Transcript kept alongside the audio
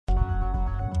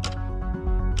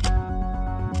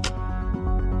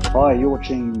Hi, you're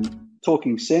watching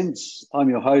Talking Sense. I'm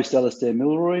your host, Alastair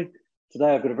Milroy.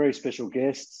 Today I've got a very special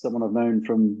guest, someone I've known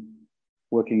from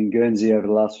working in Guernsey over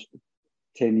the last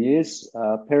 10 years,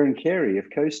 Perrin Carey of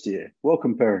Costeer.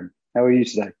 Welcome, Perrin. How are you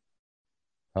today?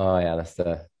 Hi,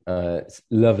 Alistair. It's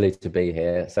lovely to be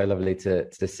here. So lovely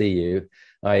to see you.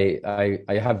 I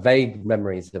have vague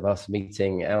memories of us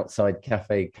meeting outside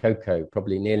Cafe Coco,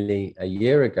 probably nearly a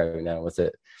year ago now, was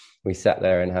it? We sat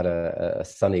there and had a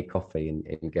sunny coffee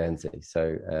in Guernsey.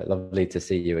 So lovely to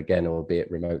see you again,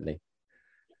 albeit remotely.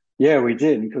 Yeah, we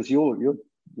did, because you're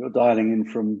dialing in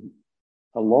from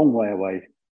a long way away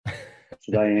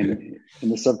today in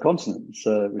the subcontinent, which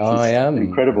I is am.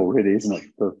 incredible, really, isn't it?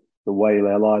 The way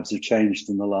our lives have changed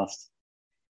in the last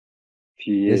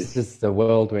few This years. is the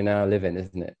world we now live in,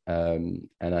 isn't it? And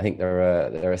I think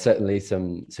there are certainly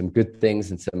some good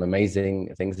things and some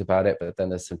amazing things about it, but then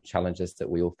there's some challenges that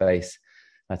we all face,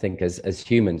 I think, as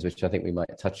humans, which I think we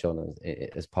might touch on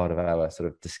as part of our sort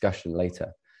of discussion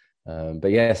later.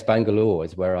 But yes, Bangalore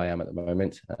is where I am at the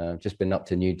moment. Just been up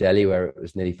to New Delhi, where it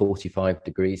was nearly 45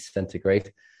 degrees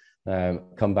centigrade.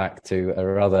 Come back to a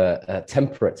rather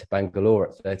temperate Bangalore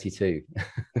at 32.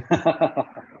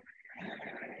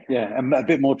 Yeah, and a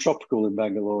bit more tropical in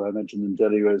Bangalore, I mentioned, in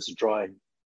Delhi, where it's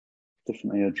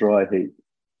definitely a dry heat.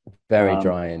 Very Um,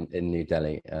 dry in New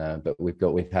Delhi, but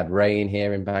we've had rain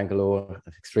here in Bangalore,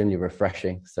 extremely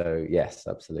refreshing. So yes,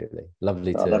 absolutely,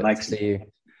 lovely that to makes see you,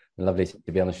 and lovely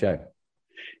to be on the show.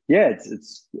 Yeah,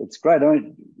 it's great. I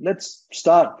mean, let's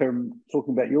start from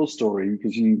talking about your story,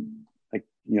 because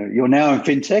you're now in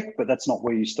fintech, but that's not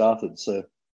where you started. So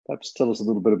perhaps tell us a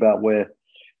little bit about where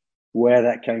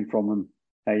that came from and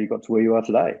how you got to where you are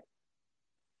today.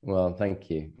 Well, thank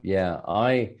you. Yeah,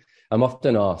 I'm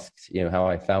often asked, how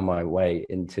I found my way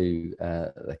into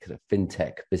the kind of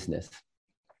fintech business,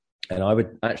 and I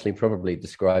would actually probably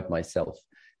describe myself,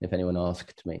 if anyone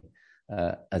asked me,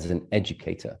 as an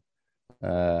educator.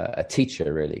 A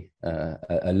teacher, really,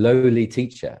 a lowly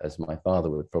teacher, as my father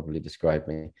would probably describe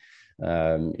me.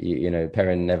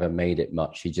 Perrin never made it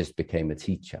much. He just became a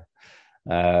teacher.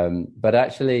 But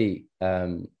actually,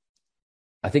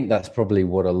 I think that's probably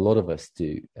what a lot of us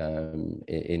do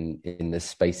in the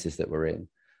spaces that we're in.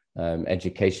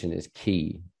 Education is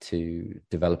key to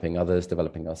developing others,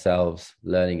 developing ourselves.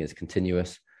 Learning is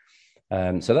continuous.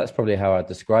 So that's probably how I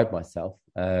describe myself.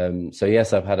 So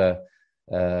yes, I've had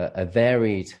a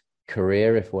varied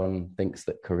career, if one thinks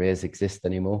that careers exist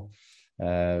anymore.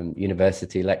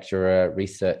 University lecturer,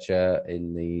 researcher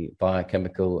in the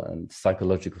biochemical and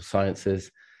psychological sciences,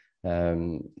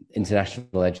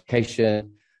 international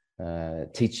education,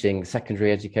 teaching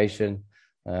secondary education,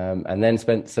 and then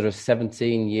spent sort of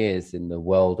 17 years in the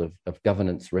world of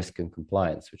governance, risk and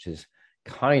compliance, which is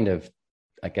kind of,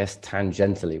 I guess,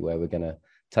 tangentially where we're going to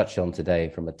touch on today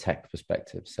from a tech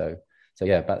perspective. So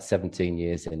yeah, about 17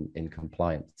 years in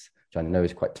compliance, which I know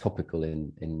is quite topical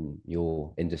in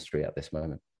your industry at this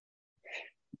moment.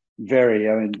 Very.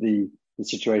 I mean, the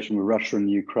situation with Russia and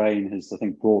Ukraine has, I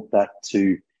think, brought that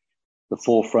to the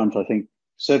forefront. I think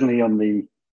certainly on the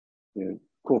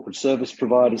corporate service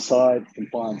provider side,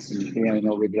 compliance and the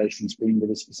AML regulations been with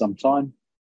us for some time.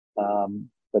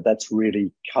 But that's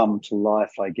really come to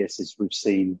life, I guess, as we've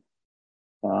seen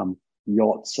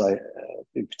yachts,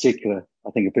 in particular. I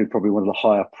think it'd be probably one of the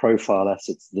higher profile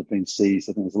assets that have been seized.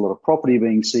 I think there's a lot of property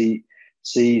being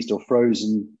seized or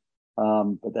frozen,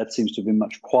 but that seems to have been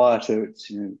much quieter.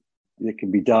 It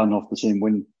can be done off the scene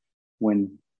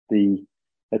when the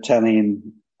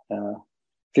Italian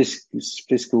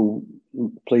fiscal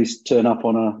police turn up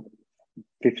on a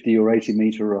 50 or 80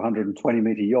 meter or 120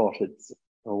 meter yacht.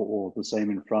 Or the same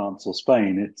in France or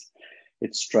Spain.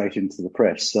 It's straight into the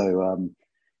press. So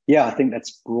yeah, I think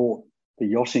that's brought the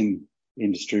yachting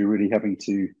industry really having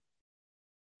to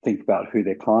think about who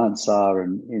their clients are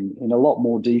and in a lot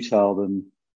more detail than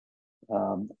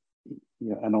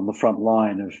and on the front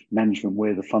line of management,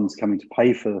 where the fund's coming to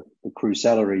pay for the crew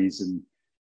salaries and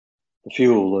the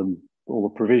fuel and all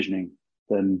the provisioning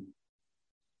than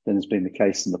has been the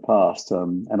case in the past.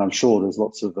 And I'm sure there's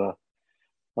lots of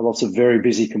very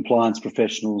busy compliance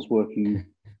professionals working,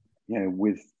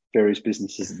 with various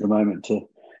businesses at the moment to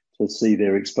see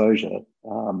their exposure.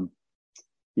 So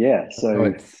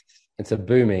It's a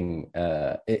booming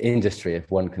industry, if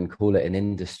one can call it an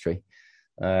industry.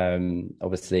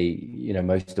 Obviously,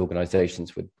 most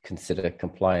organizations would consider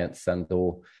compliance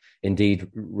and/or indeed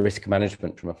risk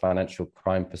management from a financial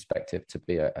crime perspective to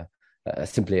be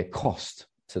simply a cost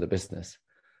to the business.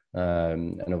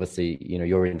 And obviously,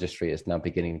 your industry is now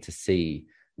beginning to see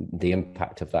the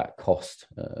impact of that cost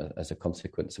as a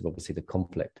consequence of obviously the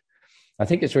conflict. I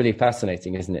think it's really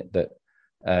fascinating, isn't it, that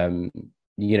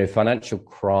Financial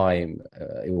crime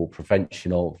or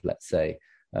prevention of, let's say,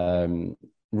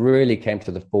 really came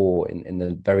to the fore in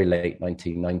the very late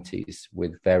 1990s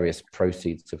with various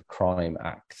proceeds of crime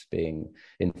acts being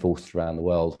enforced around the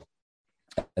world.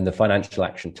 And the Financial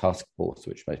Action Task Force,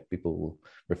 which most people will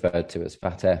refer to as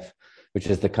FATF, which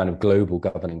is the kind of global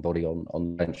governing body on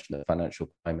prevention of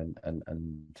financial crime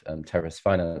and terrorist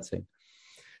financing.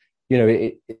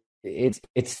 It's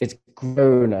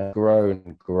grown and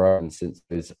grown since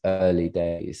those early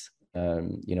days. I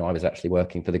was actually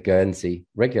working for the Guernsey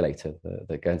regulator,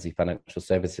 the Guernsey Financial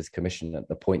Services Commission, at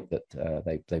the point that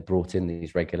they brought in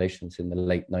these regulations in the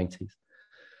late 90s.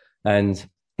 And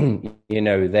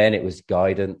then it was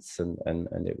guidance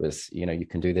and it was, you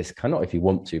can do this, kind of if you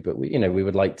want to, but we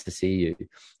would like to see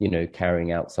you,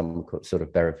 carrying out some sort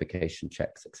of verification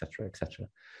checks, et cetera, et cetera.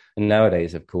 And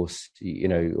nowadays, of course,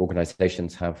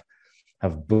 organizations have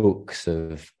books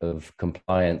of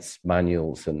compliance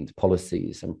manuals and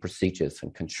policies and procedures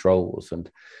and controls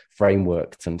and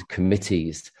frameworks and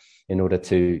committees in order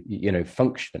to,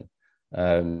 function.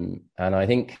 And I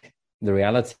think the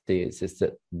reality is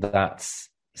that that's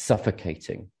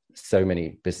suffocating so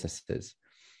many businesses,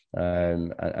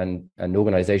 and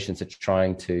organizations are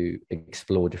trying to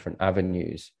explore different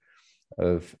avenues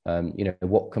of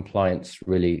what compliance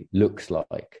really looks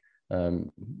like,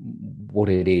 what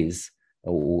it is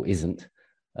or isn't,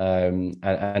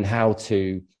 and how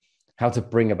to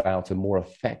bring about a more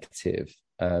effective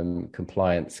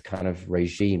compliance kind of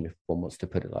regime, if one wants to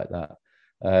put it like that,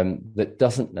 that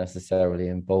doesn't necessarily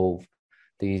involve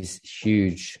these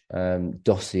huge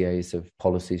dossiers of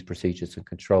policies, procedures, and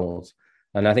controls.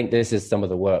 And I think this is some of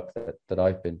the work that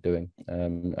I've been doing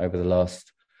over the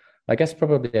last, I guess,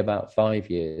 probably about 5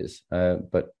 years.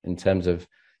 But in terms of,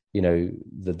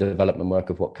 the development work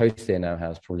of what COSIR now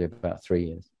has, probably about 3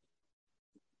 years.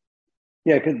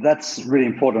 Yeah, that's really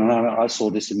important. And I saw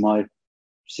this in my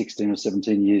 16 or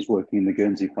 17 years working in the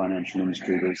Guernsey financial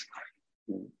industry. There's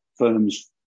firms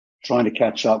trying to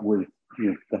catch up with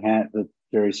the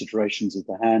various iterations of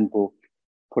the handbook,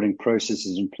 putting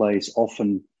processes in place,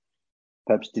 often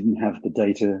perhaps didn't have the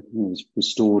data, was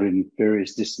stored in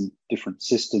various different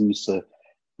systems. So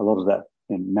a lot of that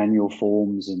in manual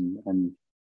forms and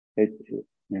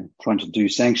trying to do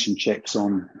sanction checks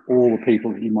on all the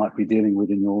people that you might be dealing with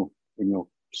in your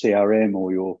CRM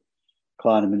or your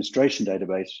client administration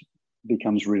database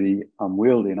becomes really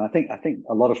unwieldy. And I think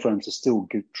a lot of firms are still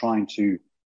trying to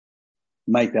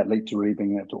make that leap to really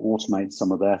being able to automate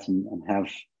some of that and have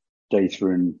data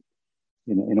in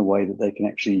a way that they can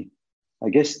actually, I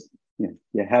guess,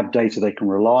 have data they can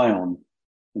rely on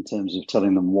in terms of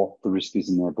telling them what the risk is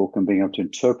in their book and being able to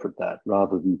interpret that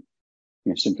rather than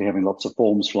simply having lots of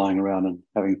forms flying around and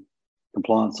having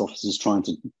compliance officers trying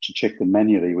to check them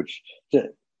manually, which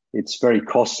it's very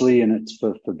costly and it's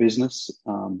for business.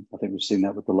 I think we've seen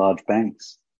that with the large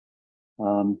banks.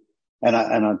 And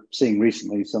I'm seeing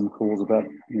recently some calls about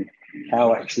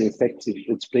how actually effective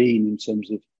it's been in terms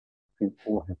of,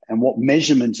 and what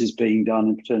measurement is being done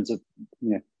in terms of,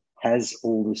 has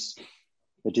all this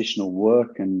additional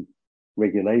work and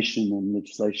regulation and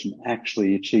legislation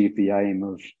actually achieved the aim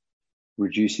of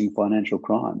reducing financial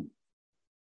crime?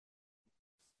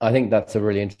 I think that's a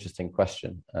really interesting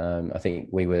question. I think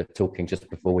we were talking just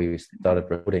before we started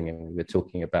recording, and we were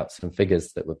talking about some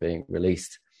figures that were being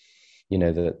released,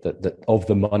 that of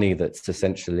the money that's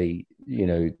essentially,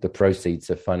 the proceeds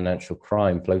of financial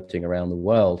crime floating around the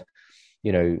world,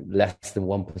 less than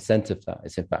 1% of that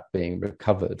is in fact being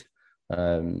recovered,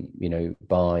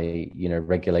 by,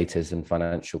 regulators and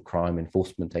financial crime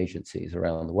enforcement agencies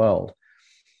around the world.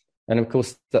 And of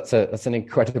course, that's an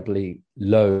incredibly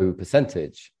low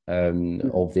percentage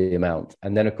of the amount.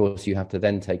 And then, of course, you have to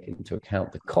then take into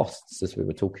account the costs, as we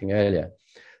were talking earlier,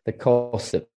 the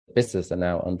costs that businesses are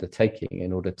now undertaking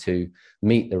in order to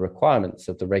meet the requirements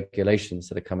of the regulations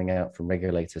that are coming out from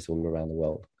regulators all around the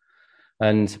world.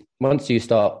 And once you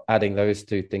start adding those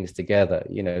two things together,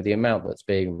 the amount that's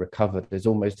being recovered is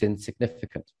almost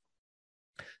insignificant.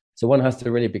 So one has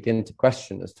to really begin to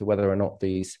question as to whether or not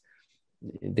these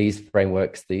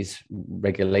frameworks, these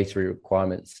regulatory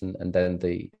requirements, and then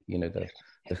the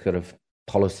sort of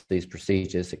policies,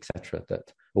 procedures, etc.,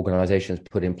 that organizations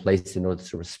put in place in order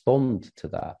to respond to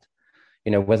that,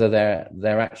 whether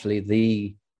they're actually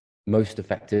the most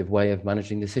effective way of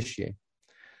managing this issue.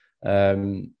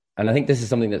 And I think this is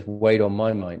something that's weighed on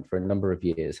my mind for a number of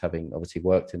years, having obviously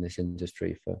worked in this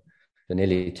industry for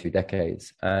nearly 2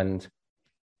 decades. And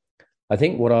I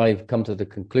think what I've come to the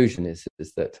conclusion is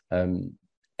that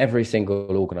every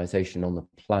single organization on the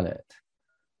planet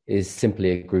is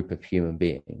simply a group of human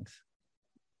beings.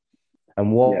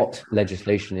 And what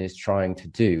legislation is trying to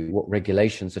do, what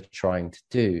regulations are trying to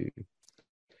do,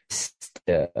 is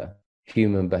steer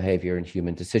human behavior and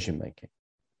human decision making.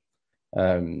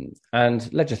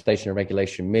 And legislation and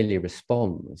regulation merely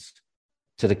responds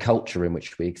to the culture in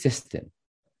which we exist in.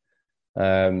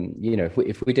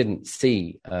 If we didn't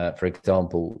see, for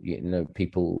example,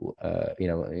 people,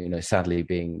 sadly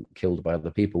being killed by other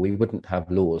people, we wouldn't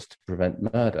have laws to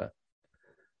prevent murder.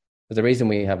 But the reason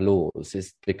we have laws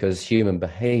is because human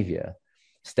behavior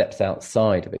steps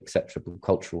outside of acceptable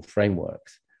cultural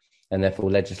frameworks, and therefore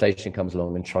legislation comes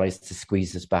along and tries to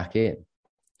squeeze us back in.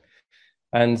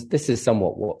 And this is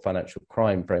somewhat what financial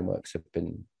crime frameworks have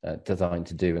been designed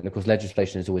to do. And of course,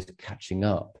 legislation is always catching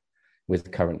up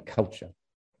with current culture.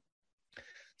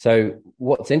 So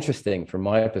what's interesting from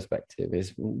my perspective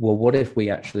is, well, what if we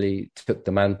actually took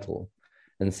the mantle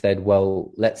and said,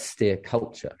 well, let's steer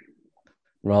culture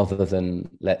rather than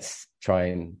let's try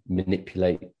and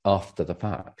manipulate after the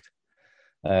fact.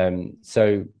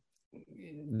 So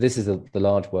this is the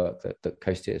large work that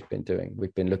CoSteer has been doing.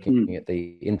 We've been looking at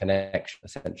the interconnection,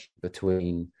 essentially,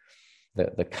 between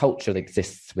the culture that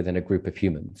exists within a group of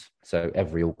humans, so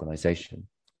every organization,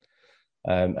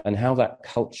 and how that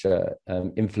culture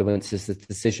influences the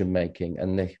decision-making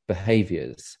and the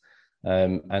behaviors,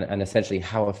 and essentially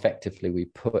how effectively we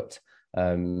put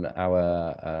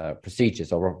our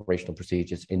procedures, our operational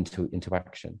procedures into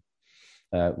action.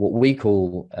 What we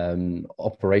call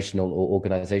operational or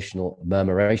organizational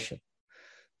murmuration.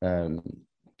 Do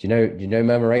you know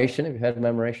murmuration? Have you heard of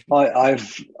murmuration?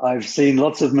 I've seen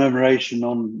lots of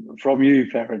murmuration from you,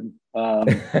 Perrin. So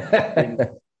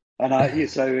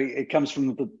it comes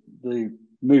from the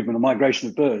movement of migration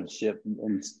of birds. Yep.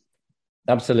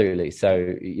 Absolutely.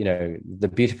 So, the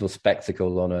beautiful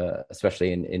spectacle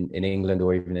especially in England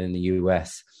or even in the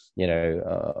US,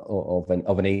 of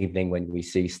an evening when we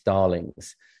see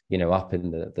starlings, up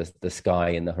in the sky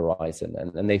in the horizon,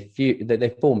 and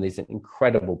they form these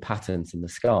incredible patterns in the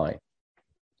sky.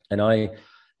 And I,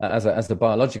 as a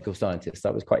biological scientist,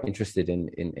 I was quite interested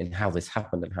in how this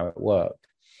happened and how it worked.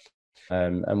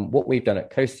 And what we've done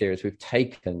at CoSteer is we've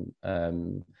taken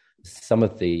some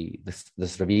of the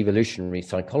sort of evolutionary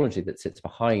psychology that sits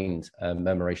behind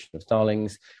murmuration of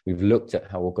starlings. We've looked at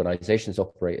how organizations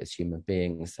operate as human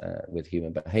beings with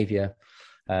human behavior,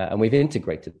 and we've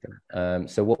integrated them.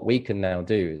 So what we can now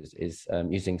do is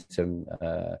using some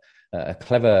a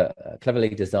cleverly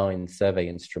designed survey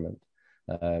instrument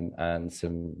and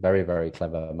some very, very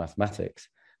clever mathematics.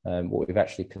 What we've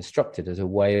actually constructed as a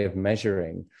way of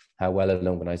measuring how well an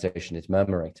organization is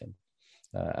murmurating.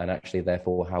 And actually,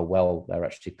 therefore, how well they're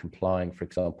actually complying, for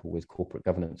example, with corporate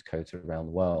governance codes around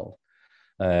the world.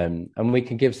 And we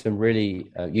can give some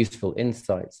really useful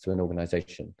insights to an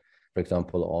organization, for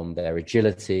example, on their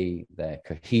agility, their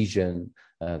cohesion,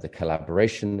 the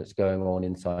collaboration that's going on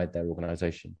inside their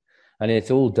organization. And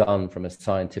it's all done from a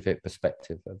scientific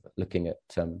perspective of looking at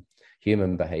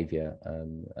human behavior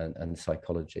and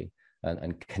psychology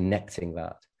and connecting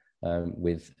that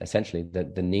with essentially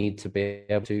the need to be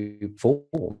able to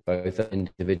form both an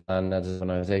individual and as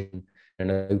an organization in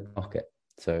an open market.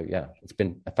 So yeah, it's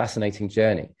been a fascinating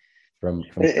journey from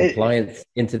compliance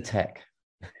into tech.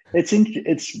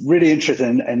 It's really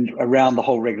interesting and around the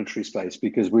whole regulatory space,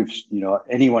 because we've,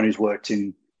 anyone who's worked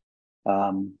in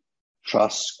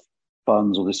trust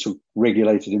funds or this sort of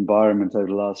regulated environment over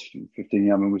the last 15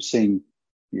 years, I mean, we've seen,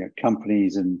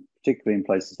 companies, and particularly in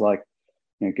places like,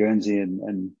 Guernsey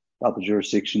and other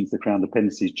jurisdictions, the Crown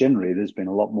dependencies generally, there's been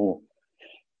a lot more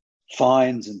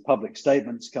fines and public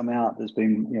statements come out. There's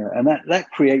been, and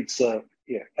that creates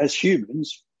as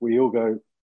humans, we all go,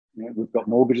 we've got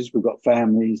mortgages, we've got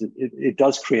families. It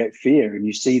does create fear, and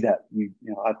you see that.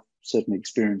 I've certainly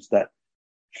experienced that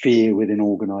fear within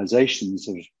organisations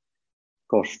of,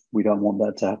 gosh, we don't want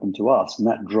that to happen to us, and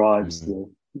that drives the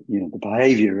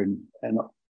behaviour and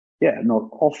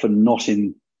not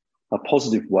in a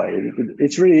positive way.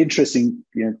 It's really interesting,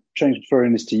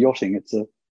 transferring this to yachting. It's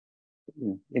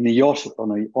in a yacht,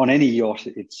 on any yacht,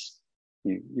 it's,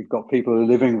 you've got people who are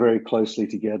living very closely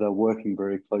together, working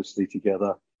very closely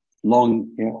together,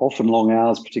 often long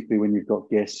hours, particularly when you've got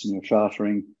guests and you're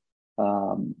chartering.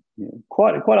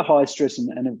 Quite a high stress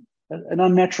and an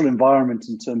unnatural environment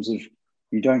in terms of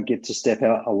you don't get to step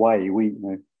out away.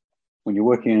 When you're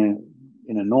working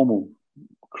in a normal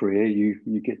career,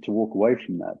 you get to walk away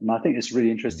from that. And I think it's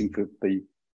really interesting for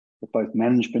both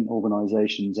management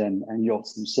organizations and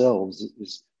yachts themselves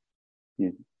is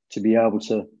to be able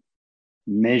to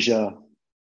measure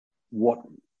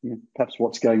perhaps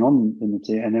what's going on in the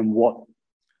team, and then what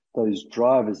those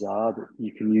drivers are that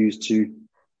you can use to,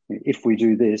 if we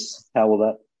do this, how will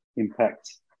that impact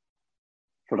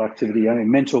productivity? I mean,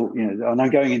 mental, and I'm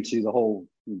going into the whole,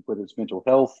 whether it's mental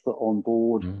health on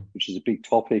board, which is a big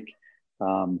topic,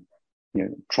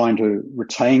 trying to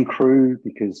retain crew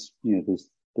because, there's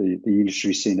the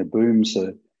industry's seen a boom.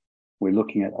 So we're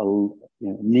looking at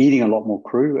needing a lot more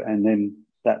crew. And then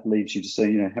that leaves you to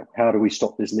say, how do we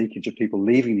stop this leakage of people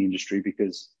leaving the industry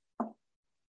because,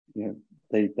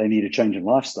 they need a change in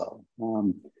lifestyle.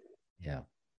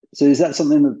 So is that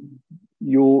something that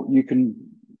you can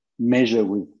measure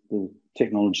with the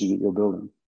technology that you're building?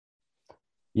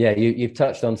 Yeah, you've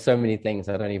touched on so many things.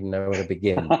 I don't even know where to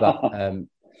begin. But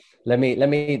let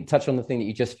me touch on the thing that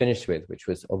you just finished with, which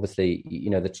was obviously,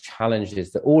 the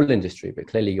challenges that all industry, but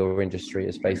clearly your industry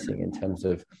is facing in terms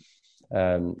of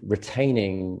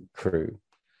retaining crew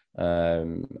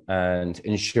and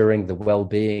ensuring the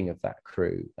well-being of that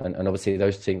crew. And obviously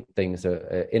those two things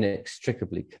are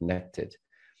inextricably connected.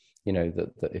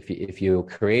 That if you're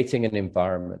creating an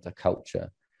environment, a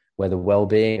culture where the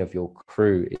well-being of your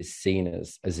crew is seen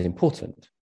as important,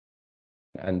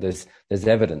 and there's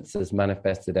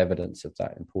manifested evidence of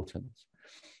that importance,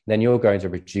 then you're going to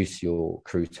reduce your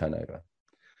crew turnover.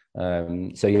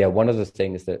 One of the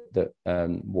things that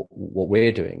what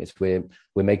we're doing is we're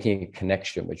making a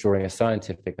connection. We're drawing a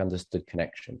scientific understood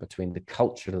connection between the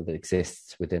culture that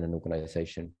exists within an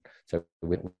organization, so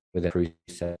with a crew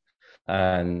set,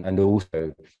 and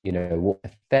also what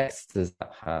effects does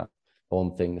that have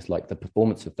on things like the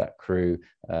performance of that crew,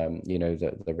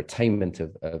 the retainment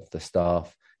of the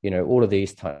staff, all of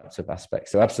these types of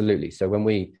aspects. So absolutely. So when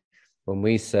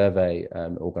we survey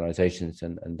organizations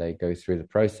and they go through the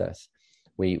process,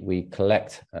 we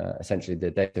collect essentially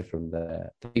the data from the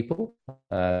people,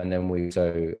 and then we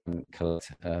also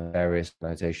collect various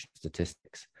organization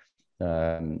statistics, sort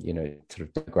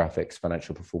of demographics,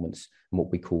 financial performance, and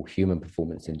what we call human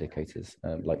performance indicators,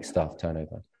 like staff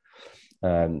turnover.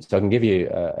 So I can give you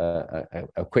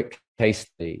a quick case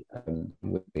study.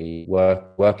 We were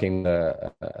working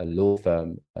a law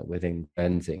firm within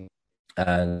Benzing,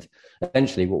 and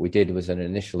essentially what we did was an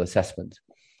initial assessment,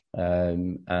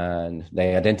 and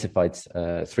they identified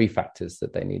 3 factors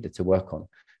that they needed to work on,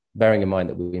 bearing in mind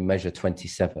that we measure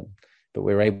 27, but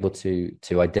we were able to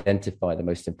identify the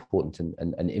most important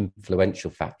and influential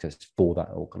factors for that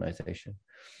organization.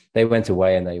 They went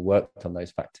away and they worked on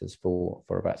those factors for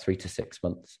about 3 to 6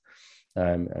 months.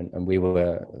 And we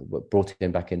were brought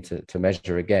in back to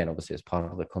measure again, obviously as part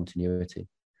of the continuity.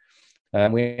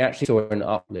 We actually saw an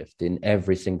uplift in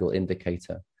every single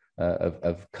indicator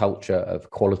of culture, of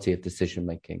quality of decision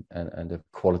making, and of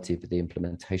quality of the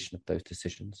implementation of those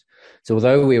decisions. So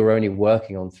although we were only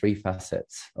working on 3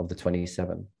 facets of the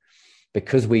 27,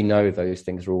 because we know those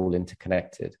things are all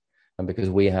interconnected, and because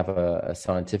we have a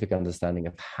scientific understanding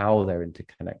of how they're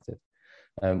interconnected,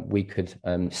 we could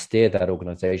steer that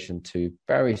organization to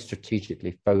very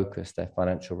strategically focus their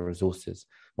financial resources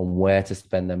on where to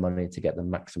spend their money to get the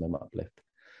maximum uplift.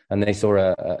 And they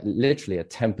saw literally a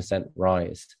 10%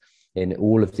 rise in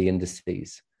all of the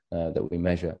indices that we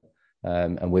measure.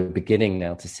 And we're beginning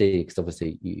now to see, because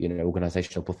obviously,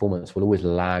 organizational performance will always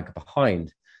lag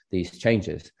behind these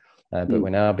changes. But we're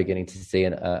now beginning to see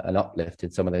an uplift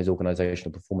in some of those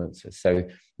organizational performances. So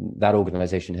that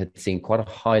organization had seen quite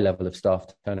a high level of staff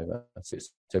turnover. So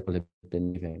people have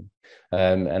been leaving.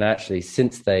 And actually,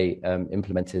 since they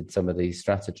implemented some of these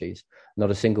strategies,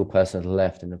 not a single person has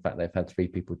left. And in fact, they've had 3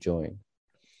 people join.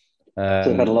 So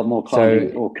they've had a lot more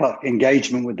client or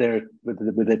engagement with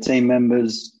their team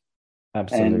members.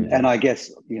 Absolutely. And I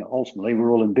guess, ultimately,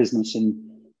 we're all in business, and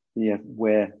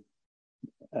where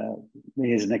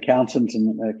me as an accountant,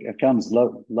 and accountants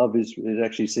love is it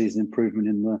actually sees an improvement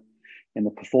in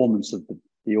the performance of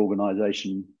the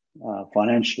organization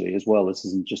financially, as well. This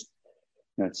isn't just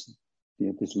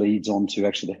this leads on to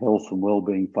actually the health and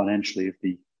well-being financially of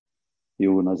the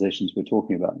organizations we're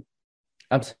talking about.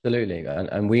 Absolutely.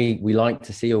 And we like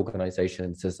to see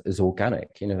organizations as organic.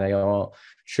 They are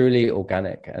truly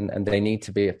organic, and they need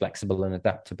to be flexible and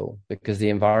adaptable because the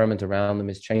environment around them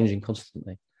is changing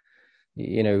constantly.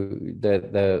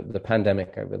 The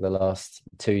pandemic over the last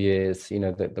 2 years,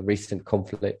 the recent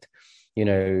conflict,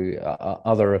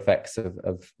 other effects of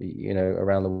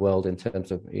around the world in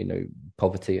terms of,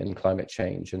 poverty and climate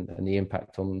change and the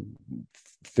impact on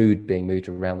food being moved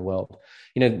around the world.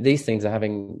 These things are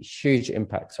having huge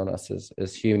impacts on us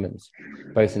as humans,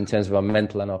 both in terms of our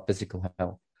mental and our physical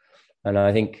health. And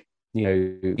I think,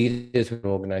 leaders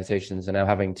within organizations are now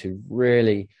having to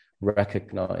really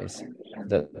recognize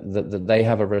that they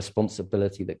have a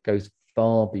responsibility that goes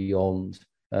far beyond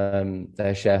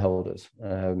their shareholders,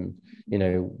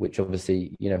 which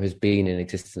obviously, has been in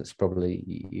existence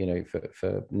probably,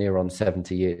 for near on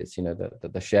 70 years,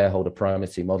 the shareholder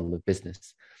primacy model of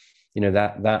business,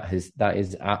 that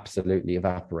is absolutely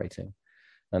evaporating.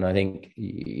 And I think,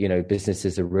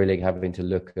 businesses are really having to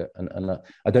look at, and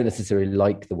I don't necessarily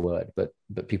like the word, but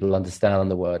people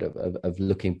understand the word of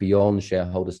looking beyond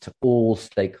shareholders to all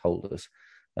stakeholders,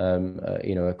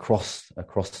 across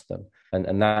them.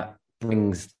 And that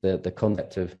brings the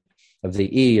concept of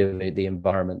the E of the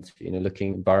environment,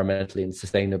 looking environmentally and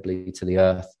sustainably to the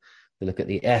earth, to look at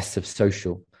the S of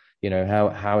social,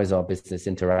 how is our business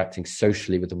interacting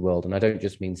socially with the world? And I don't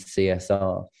just mean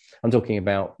CSR. I'm talking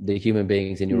about the human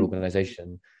beings in your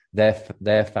organization,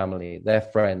 their family, their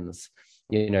friends,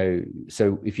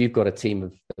 so if you've got a team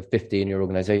of 50 in your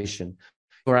organization,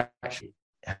 you're actually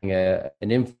having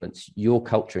an influence. Your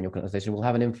culture in your organization will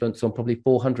have an influence on probably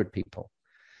 400 people,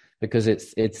 because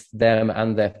it's them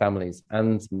and their families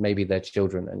and maybe their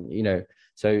children. And,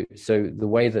 so the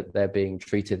way that they're being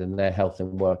treated and their health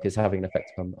and work is having an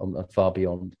effect on far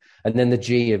beyond. And then the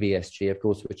G of ESG, of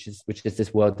course, which is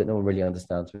this word that no one really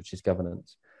understands, which is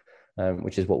governance,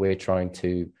 which is what we're trying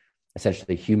to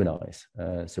essentially humanize.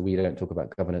 So we don't talk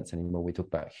about governance anymore. We talk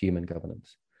about human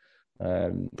governance,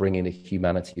 bringing the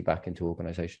humanity back into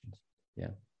organizations.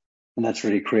 Yeah. And that's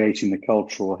really creating the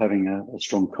culture, or having a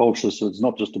strong culture. So it's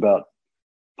not just about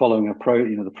following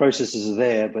the processes are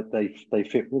there, but they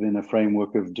fit within a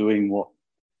framework of doing what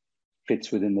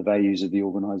fits within the values of the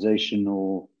organization,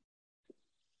 or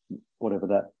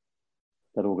whatever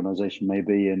that organization may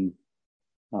be. And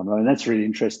that's really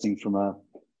interesting from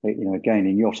again,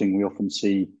 in yachting, we often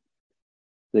see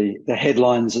the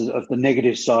headlines of the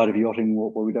negative side of yachting.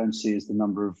 What we don't see is the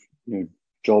number of,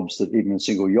 jobs that even a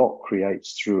single yacht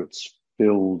creates through its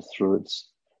build, through its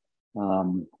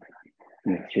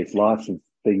life of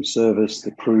being serviced,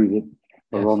 the crew that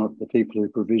are on it, the people who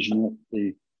provision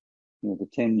it, the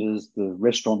tenders, the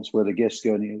restaurants where the guests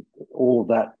go. And all of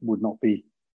that would not be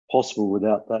possible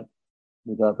without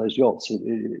those yachts.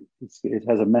 It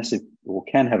has a massive, or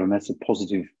can have a massive,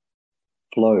 positive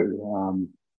flow.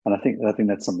 And I think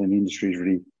that's something the industry is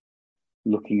really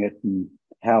looking at, and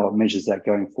how it measures that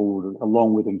going forward,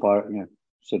 along with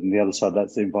certainly the other side,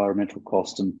 that's the environmental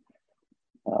cost. And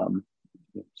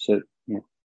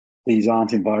these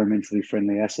aren't environmentally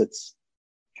friendly assets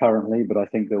currently, but I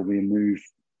think there'll be a move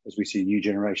as we see new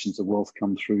generations of wealth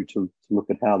come through to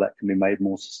look at how that can be made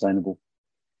more sustainable.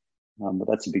 But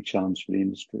that's a big challenge for the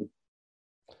industry.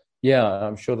 Yeah,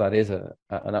 I'm sure that is an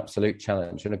absolute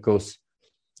challenge. And of course,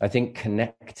 I think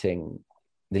connecting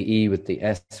the E with the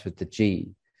S with the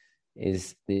G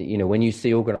is when you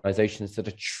see organizations that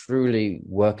are truly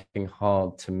working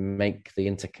hard to make the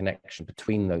interconnection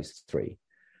between those three,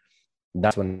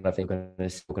 that's when I think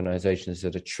organizations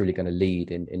that are truly going to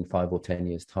lead in 5 or 10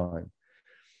 years time.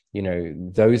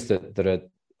 Those that are,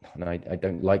 and I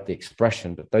don't like the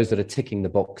expression, but those that are ticking the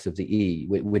box of the E,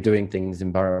 we're doing things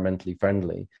environmentally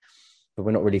friendly, but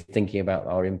we're not really thinking about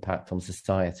our impact on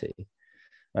society.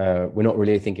 We're not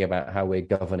really thinking about how we're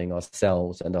governing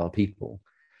ourselves and our people.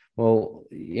 Well,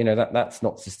 that's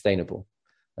not sustainable.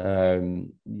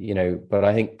 But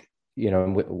I think,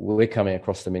 we're coming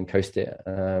across them in Coastea.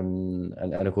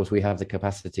 And of course, we have the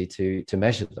capacity to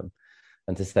measure them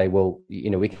and to say, well,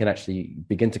 we can actually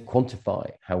begin to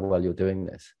quantify how well you're doing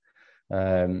this.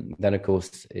 Then, of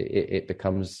course, it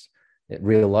becomes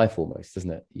real life almost,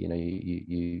 doesn't it?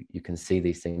 You can see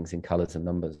these things in colors and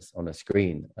numbers on a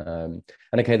screen. And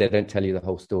okay, they don't tell you the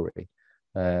whole story,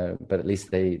 but at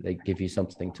least they give you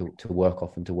something to work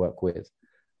off and to work with.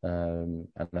 And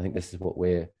I think this is what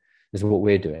we're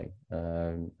doing,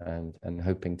 and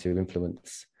hoping to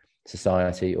influence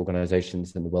society,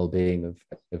 organizations, and the well-being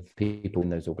of people in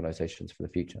those organizations for the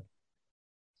future.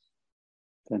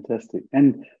 Fantastic.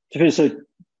 And to finish, so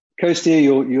Coastea,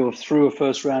 you're through a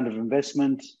first round of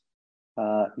investment.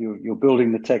 You're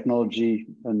building the technology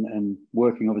and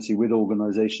working obviously with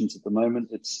organizations at the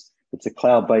moment. It's a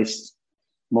cloud-based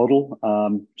model.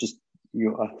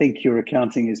 I think your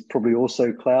accounting is probably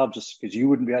also cloud, just because you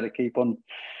wouldn't be able to keep on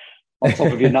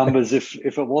top of your numbers if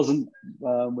it wasn't,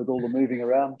 with all the moving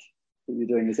around that you're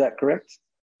doing. Is that correct?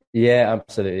 Yeah,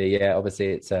 absolutely. Yeah, obviously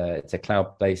it's a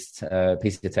cloud-based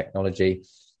piece of technology.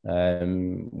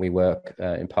 We work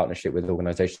in partnership with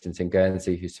organizations in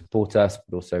Guernsey who support us,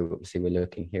 but also obviously we're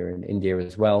looking here in India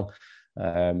as well.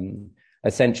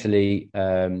 Essentially,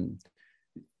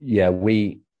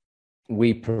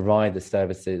 we provide the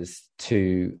services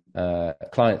to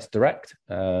clients direct,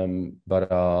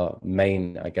 but our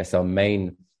main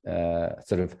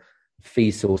sort of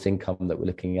fee source income that we're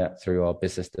looking at through our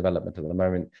business development at the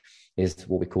moment is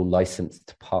what we call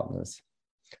licensed partners.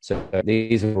 So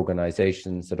these are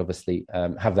organizations that obviously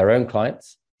have their own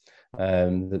clients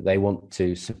that they want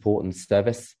to support and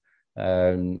service.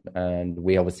 And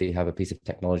we obviously have a piece of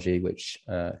technology which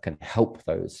can help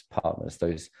those partners,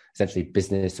 those essentially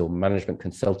business or management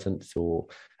consultants, or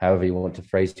however you want to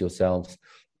phrase yourselves.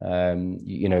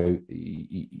 You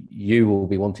will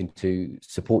be wanting to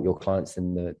support your clients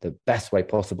in the best way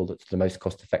possible that's the most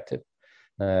cost effective.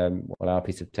 Well, our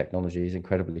piece of technology is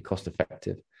incredibly cost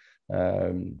effective,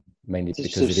 mainly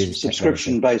because it is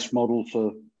subscription-based model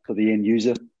for the end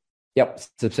user. Yep,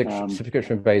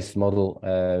 subscription-based model.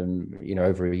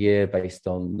 Over a year, based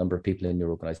on number of people in your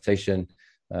organization.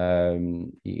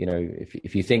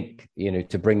 If you think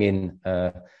to bring in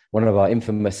one of our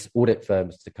infamous audit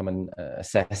firms to come and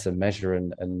assess and measure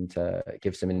and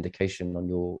give some indication on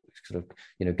your sort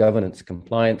of governance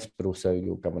compliance, but also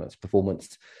your governance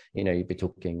performance, you'd be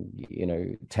talking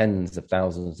tens of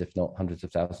thousands, if not hundreds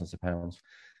of thousands of pounds.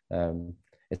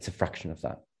 It's a fraction of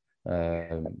that.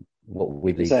 What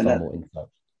we believe far more insight.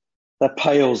 That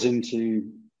pales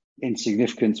into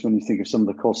insignificance when you think of some of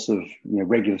the costs of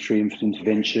regulatory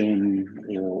intervention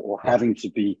or having to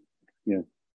be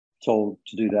told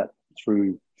to do that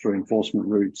through enforcement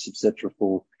routes, etc.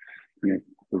 for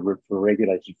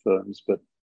regulated firms. But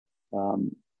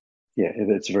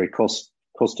it's a very cost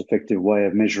effective way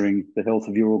of measuring the health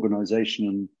of your organization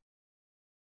and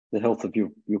the health of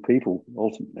your people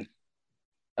ultimately.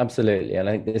 Absolutely, and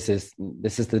I think this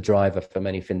is the driver for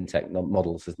many fintech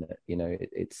models, isn't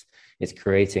it? It's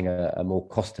creating a more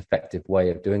cost-effective way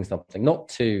of doing something, not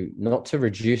to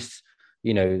reduce,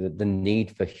 the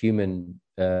need for human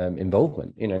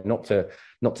involvement. Not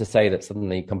to say that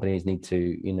suddenly companies need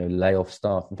to, lay off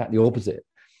staff. In fact, the opposite.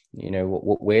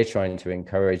 What we're trying to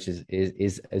encourage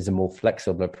is a more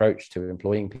flexible approach to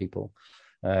employing people.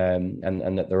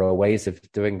 And that there are ways of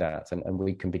doing that, and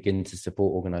we can begin to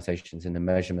support organizations in the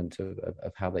measurement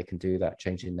of how they can do that,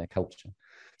 changing their culture.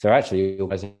 So actually,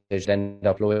 organizations end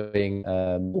up employing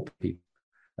more people,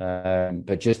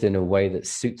 but just in a way that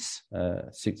suits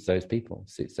those people,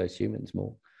 suits those humans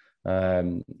more.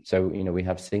 So we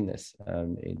have seen this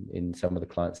in some of the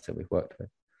clients that we've worked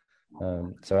with.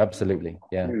 So absolutely,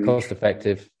 yeah,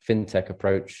 cost-effective fintech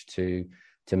approach to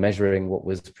measuring what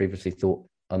was previously thought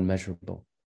unmeasurable.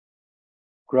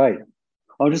 Great.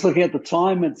 I'm just looking at the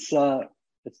time. It's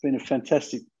been a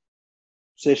fantastic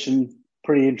session,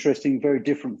 pretty interesting, very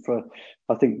different for,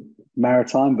 I think,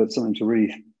 maritime, but something to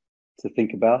really to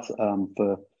think about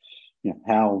for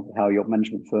how yacht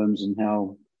management firms and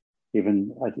how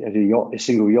even at a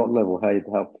single yacht level,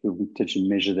 how people potentially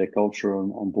measure their culture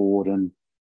on board and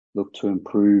look to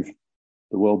improve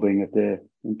the well-being of their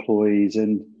employees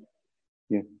and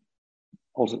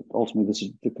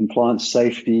ultimately the compliance,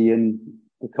 safety, and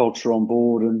the culture on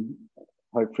board, and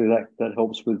hopefully that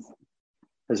helps with,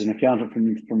 as an accountant,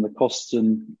 from the costs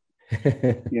and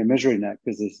measuring that,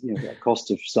 because there's that cost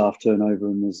of staff turnover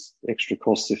and there's extra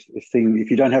costs if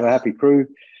you don't have a happy crew.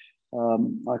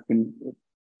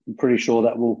 I'm pretty sure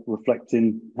that will reflect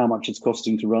in how much it's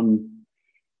costing to run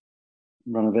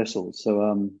a vessel.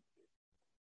 So,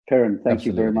 Perrin, thank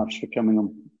you very much for coming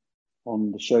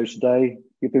on the show today.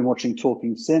 You've been watching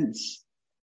Talking Sense.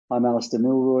 I'm Alistair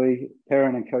Milroy.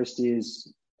 Perrin and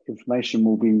Co-Steer's information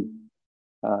will be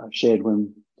shared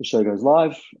when the show goes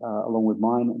live, along with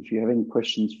mine. And if you have any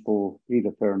questions for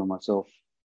either Perrin or myself,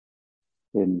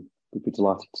 then we'd be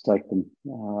delighted to take them.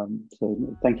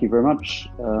 So thank you very much,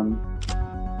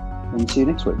 and see you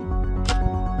next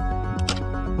week.